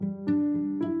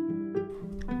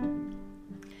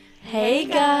Hey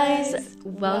guys,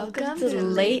 welcome to the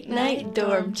Late Night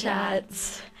Dorm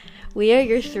Chats. We are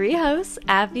your three hosts,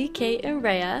 Abby, Kate, and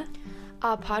Rhea.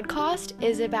 Our podcast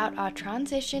is about our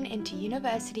transition into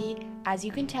university, as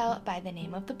you can tell by the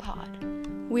name of the pod.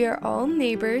 We are all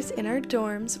neighbors in our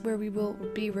dorms where we will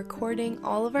be recording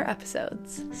all of our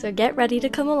episodes. So get ready to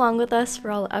come along with us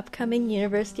for all upcoming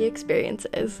university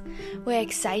experiences. We're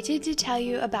excited to tell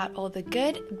you about all the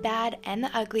good, bad, and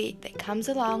the ugly that comes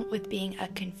along with being a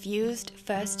confused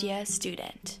first-year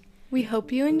student. We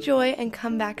hope you enjoy and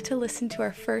come back to listen to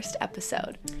our first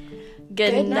episode.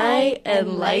 Good night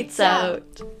and lights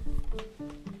out.